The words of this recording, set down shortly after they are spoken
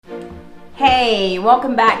Hey,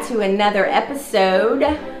 welcome back to another episode.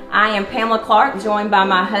 I am Pamela Clark, joined by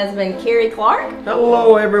my husband, Kerry Clark.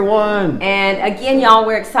 Hello, everyone. And again, y'all,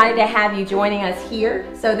 we're excited to have you joining us here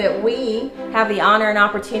so that we have the honor and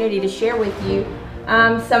opportunity to share with you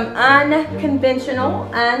some unconventional,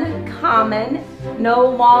 uncommon, no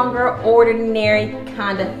longer ordinary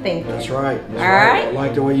kind of thinking. That's right. All right? I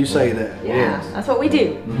like the way you say that. Yeah, Yes. that's what we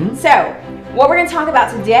do. So, what we're going to talk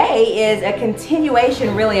about today is a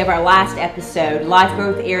continuation, really, of our last episode, Life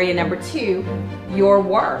Growth Area number 2, your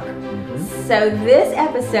work. So this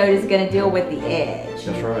episode is going to deal with the edge.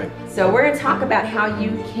 That's right. So we're going to talk about how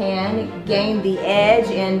you can gain the edge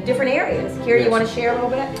in different areas. Kerry, Yes. you want to share a little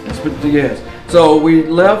bit? Yes. So we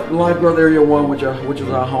left Life Growth Area 1, which is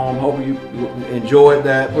our home. Hope you enjoyed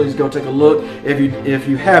that. Please go take a look if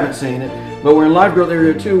you haven't seen it. But we're in Life Growth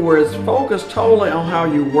Area 2, where it's focused totally on how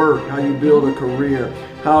you work, how you build a career,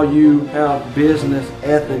 how you have business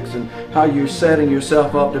ethics, and how you're setting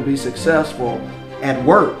yourself up to be successful at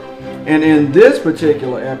work. And in this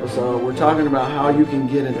particular episode, we're talking about how you can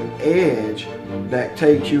get an edge that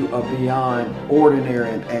takes you beyond ordinary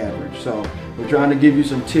and average. So we're trying to give you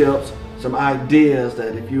some tips, some ideas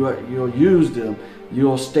that if you'll use them,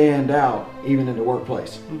 you'll stand out even in the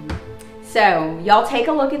workplace. So y'all take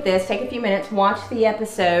a look at this, take a few minutes, watch the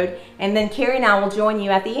episode, and then Kerry and I will join you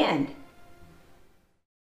at the end.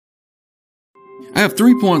 I have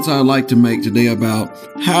 3 points I'd like to make today about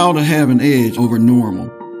how to have an edge over normal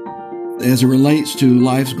as it relates to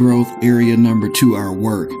Life's Growth Area number 2, our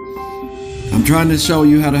work. I'm trying to show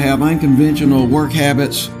you how to have unconventional work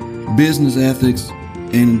habits, business ethics,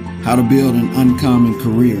 and how to build an uncommon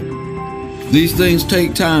career. These things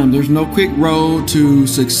take time. There's no quick road to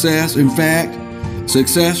success. In fact,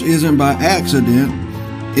 success isn't by accident.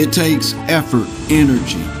 It takes effort,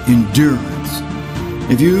 energy, endurance.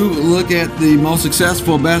 If you look at the most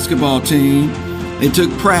successful basketball team, it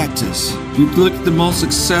took practice. If you look at the most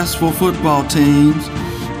successful football teams,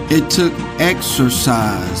 it took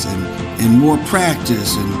exercise and more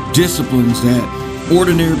practice and disciplines that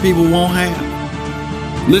ordinary people won't have.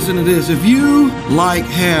 Listen to this. If you like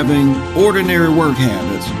having ordinary work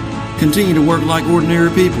habits, continue to work like ordinary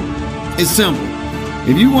people. It's simple.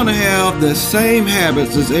 If you want to have the same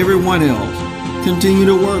habits as everyone else, continue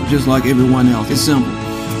to work just like everyone else. It's simple.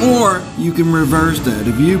 Or you can reverse that.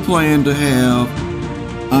 If you plan to have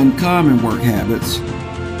uncommon work habits,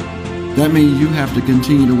 that means you have to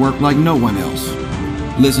continue to work like no one else.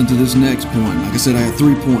 Listen to this next point. Like I said, I have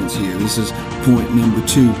 3 points here. This is point number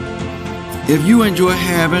 2. If you enjoy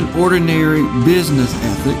having ordinary business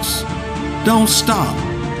ethics, don't stop.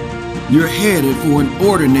 You're headed for an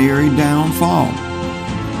ordinary downfall.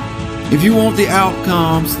 If you want the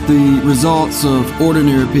outcomes, the results of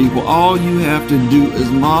ordinary people, all you have to do is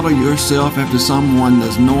model yourself after someone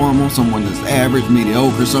that's normal, someone that's average,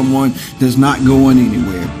 mediocre, someone that's not going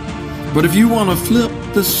anywhere. But if you want to flip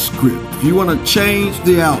the script, if you want to change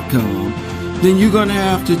the outcome, then you're going to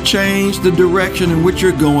have to change the direction in which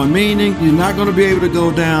you're going, meaning you're not going to be able to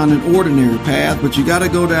go down an ordinary path, but you got to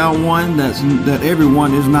go down one that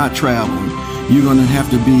everyone is not traveling. You're going to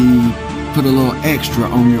have to put a little extra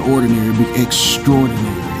on your ordinary, be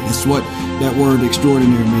extraordinary. That's what that word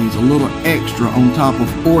extraordinary means. A little extra on top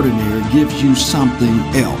of ordinary gives you something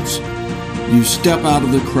else. You step out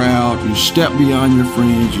of the crowd, you step beyond your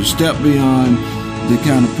friends, you step beyond the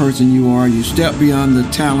kind of person you are, you step beyond the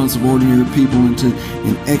talents of ordinary people into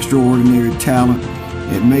an extraordinary talent.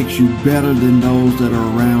 It makes you better than those that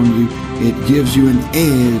are around you. It gives you an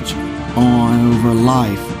edge over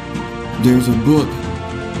life. There's a book,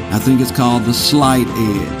 I think it's called The Slight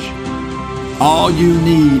Edge. All you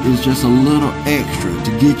need is just a little extra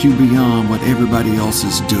to get you beyond what everybody else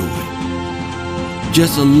is doing.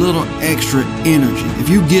 Just a little extra energy. If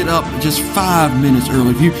you get up just 5 minutes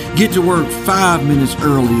early, if you get to work 5 minutes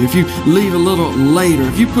early, if you leave a little later,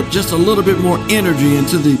 if you put just a little bit more energy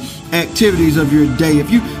into the activities of your day, if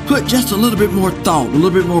you put just a little bit more thought, a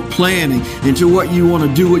little bit more planning into what you want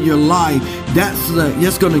to do with your life,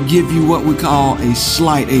 that's going to give you what we call a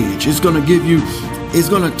slight edge. It's going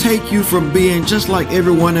to take you from being just like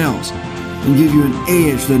everyone else and give you an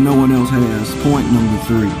edge that no one else has. Point number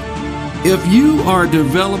 3. If you are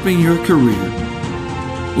developing your career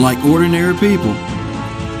like ordinary people,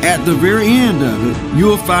 at the very end of it,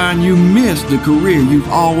 you'll find you missed the career you've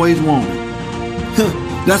always wanted.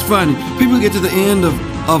 That's funny. People get to the end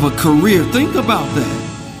of a career. Think about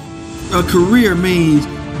that. A career means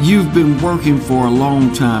you've been working for a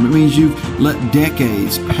long time. It means you've let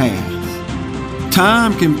decades pass.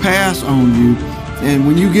 Time can pass on you, and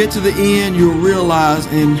when you get to the end, you'll realize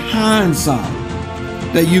in hindsight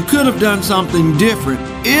that you could have done something different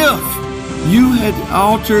if you had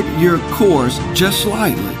altered your course just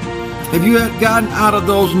slightly, if you had gotten out of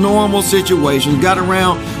those normal situations, got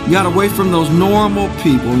away from those normal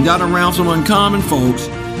people and got around some uncommon folks,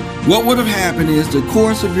 what would have happened is the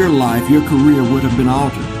course of your life, your career would have been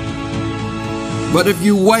altered. But if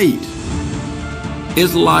you wait,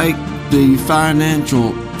 it's like the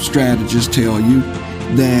financial strategists tell you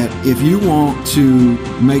that if you want to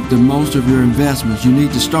make the most of your investments, you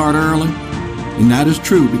need to start early. And that is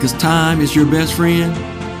true, because time is your best friend.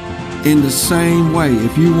 In the same way,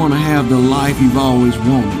 if you want to have the life you've always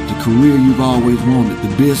wanted, the career you've always wanted,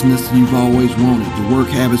 the business you've always wanted, the work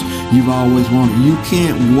habits you've always wanted, you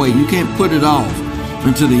can't wait. You can't put it off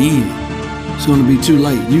until the end. It's going to be too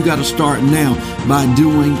late. You got to start now by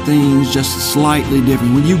doing things just slightly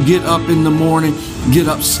different. When you get up in the morning, get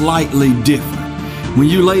up slightly different. When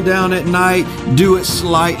you lay down at night, do it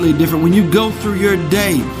slightly different. When you go through your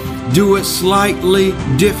day, do it slightly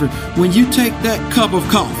different. When you take that cup of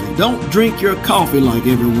coffee, don't drink your coffee like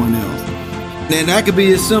everyone else. And that could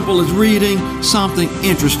be as simple as reading something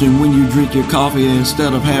interesting when you drink your coffee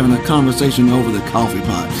instead of having a conversation over the coffee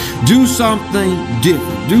pot. Do something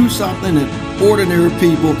different. Do something that ordinary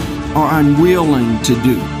people are unwilling to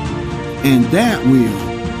do. And that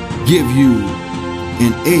will give you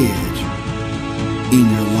an edge in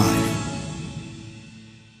your life.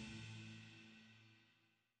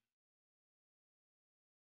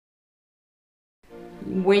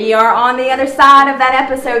 We are on the other side of that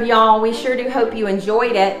episode, y'all. We sure do hope you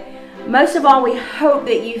enjoyed it. Most of all, we hope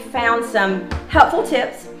that you found some helpful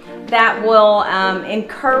tips that will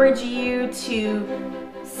encourage you to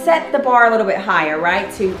set the bar a little bit higher,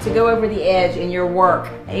 right? To go over the edge in your work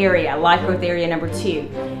area, life growth area number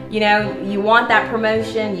 2. You know, you want that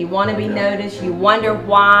promotion, you want to be noticed, you wonder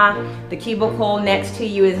why the cubicle next to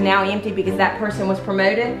you is now empty because that person was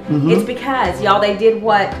promoted. It's because, y'all, they did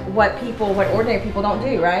what ordinary people don't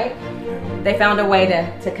do, right? They found a way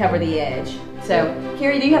to cover the edge. So,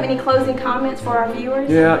 Kerry, do you have any closing comments for our viewers?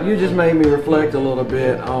 Yeah, you just made me reflect a little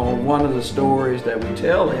bit on one of the stories that we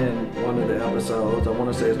tell in one of the episodes. I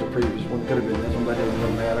want to say it's the previous one, could have been this one, but it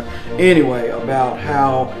doesn't matter. Anyway, about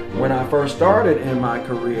how when I first started in my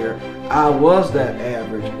career, I was that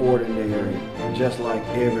average, ordinary, just like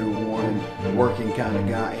everyone, working kind of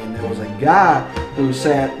guy. And there was a guy who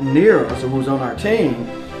sat near us, who was on our team.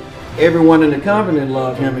 Everyone in the company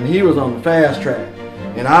loved him, and he was on the fast track.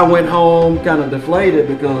 And I went home kind of deflated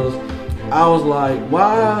because I was like,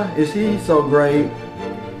 why is he so great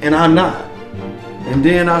and I'm not? And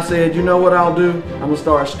then I said, you know what I'll do? I'm going to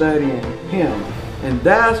start studying him. And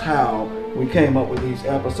that's how we came up with these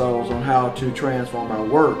episodes on how to transform our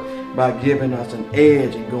work by giving us an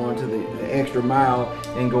edge and going to the extra mile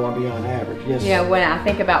and going beyond average. Yes. Yeah, when I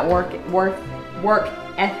think about work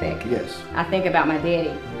ethic, yes, I think about my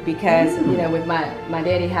daddy. Because, you know, with my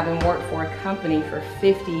daddy having worked for a company for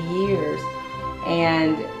 50 years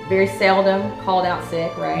and very seldom called out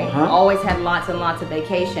sick, right? Always had lots and lots of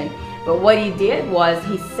vacation. But what he did was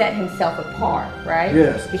he set himself apart, right?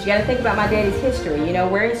 Yes. Because you got to think about my daddy's history. You know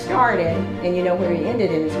where he started and you know where he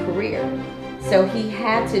ended in his career. So he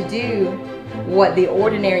had to do what the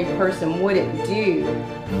ordinary person wouldn't do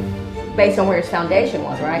based on where his foundation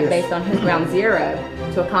was, right? Yes. Based on his ground zero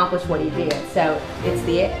to accomplish what he did. So it's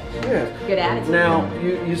the edge. Yes. Good attitude. Now,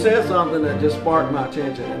 you said something that just sparked my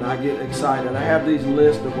attention, and I get excited. I have these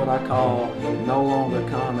lists of what I call no longer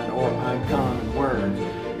common or uncommon words.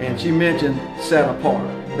 And she mentioned set apart.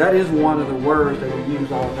 That is one of the words that we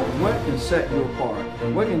use all the time. What can set you apart?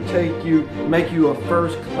 What can make you a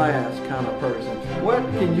first class kind of person? What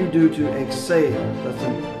can you do to excel? That's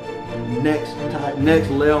a next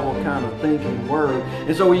level kind of thinking word.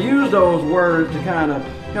 And so we use those words to kind of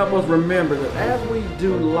help us remember that as we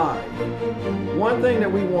do life, one thing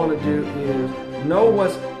that we want to do is know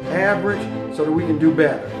what's average so that we can do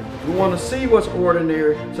better. We want to see what's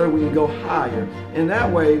ordinary so that we can go higher. And that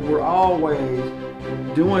way we're always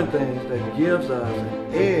doing things that gives us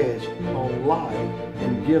an edge on life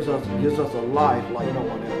and gives us a life like no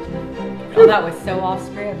one else. Oh, that was so off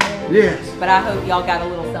script, man. Yes. But I hope y'all got a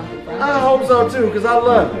little something from it. I hope so too, because I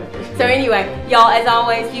love it. So anyway, y'all, as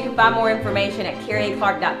always, you can find more information at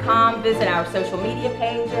kerryclark.com. Visit our social media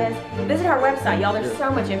pages. Visit our website, y'all. There's so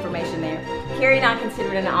much information there. Kerry and I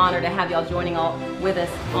consider it an honor to have y'all joining with us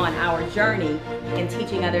on our journey in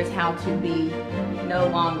teaching others how to be no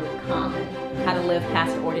longer common, how to live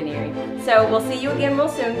past ordinary. So we'll see you again real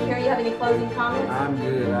soon. Kerry, you have any closing comments? I'm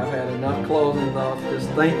good. I've had enough closing thoughts. Just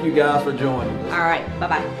thank you guys for joining us. All right.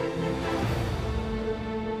 Bye-bye.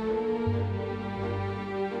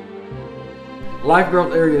 Life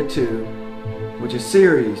Growth Area 2, which is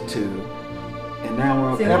Series 2, And now we're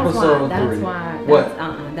on See, episode 3.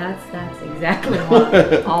 That's exactly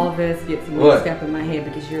why all of this gets mixed up in my head,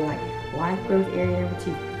 because you're like, Life Growth Area number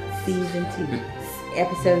 2, season 2,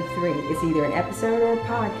 episode 3. It's either an episode or a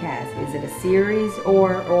podcast. Is it a series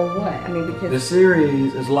or what? I mean, because the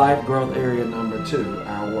series is Life Growth Area number 2,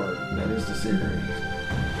 our work. That is the series.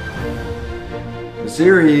 The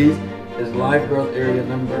series is Life Growth Area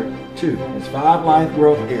number 2. It's 5 life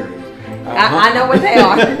growth areas. I know what they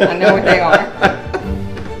are. I know what they are.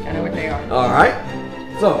 I know what they are. All right.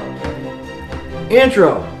 So,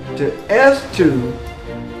 intro to S2,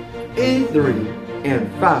 E3,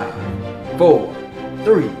 and 5, 4,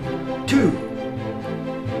 3, 2.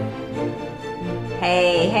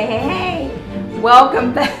 Hey.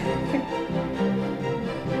 Welcome back.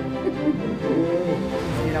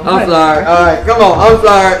 I'm sorry. All right, come on. I'm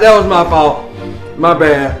sorry. That was my fault. My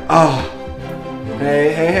bad. Oh.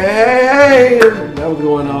 Hey. That was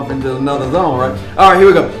going off into another zone, right? All right, here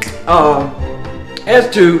we go.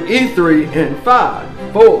 S2, E3, and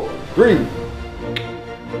 5, 4, 3.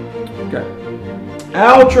 Okay.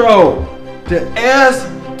 Outro to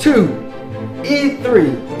S2,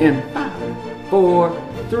 E3, and 5, 4,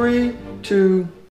 3, 2.